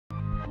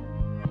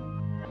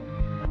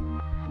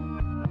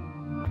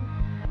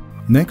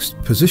Next,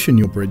 position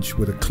your bridge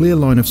with a clear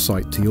line of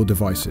sight to your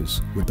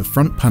devices, with the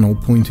front panel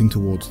pointing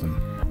towards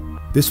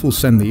them. This will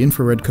send the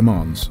infrared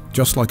commands,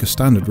 just like a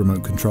standard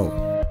remote control.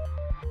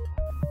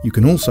 You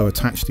can also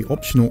attach the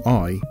optional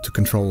eye to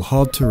control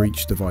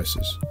hard-to-reach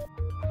devices.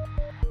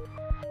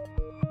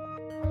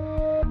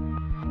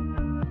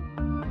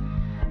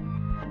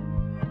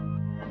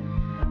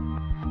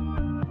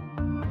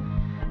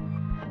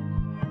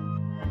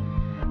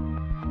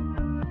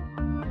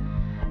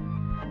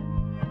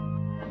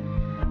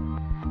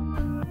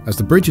 As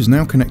the bridge is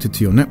now connected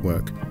to your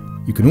network,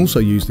 you can also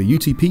use the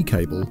UTP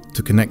cable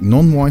to connect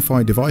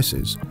non-Wi-Fi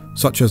devices,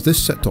 such as this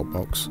set-top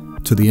box,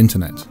 to the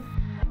internet.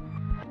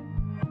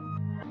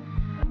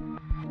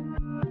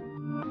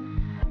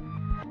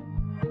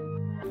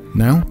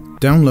 Now,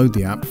 download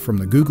the app from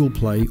the Google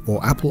Play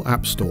or Apple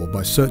App Store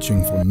by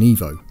searching for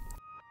Nevo.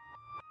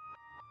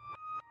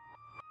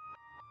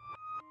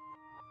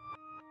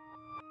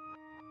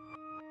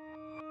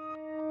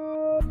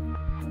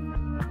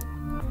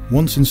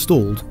 Once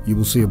installed, you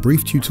will see a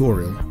brief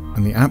tutorial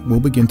and the app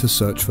will begin to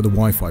search for the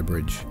Wi-Fi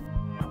bridge.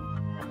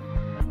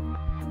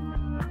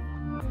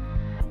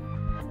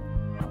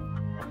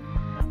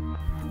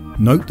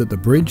 Note that the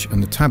bridge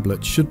and the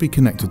tablet should be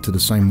connected to the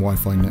same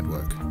Wi-Fi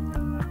network.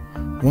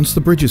 Once the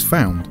bridge is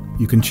found,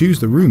 you can choose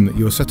the room that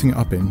you are setting it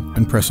up in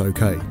and press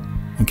OK.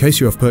 In case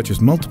you have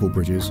purchased multiple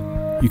bridges,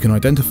 you can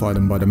identify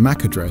them by the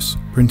MAC address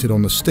printed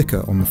on the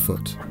sticker on the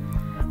foot.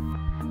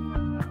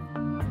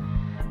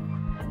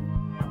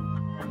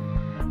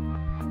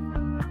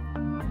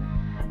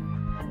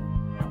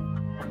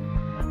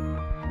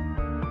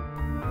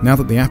 Now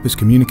that the app is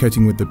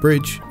communicating with the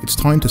bridge, it's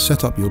time to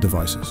set up your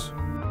devices.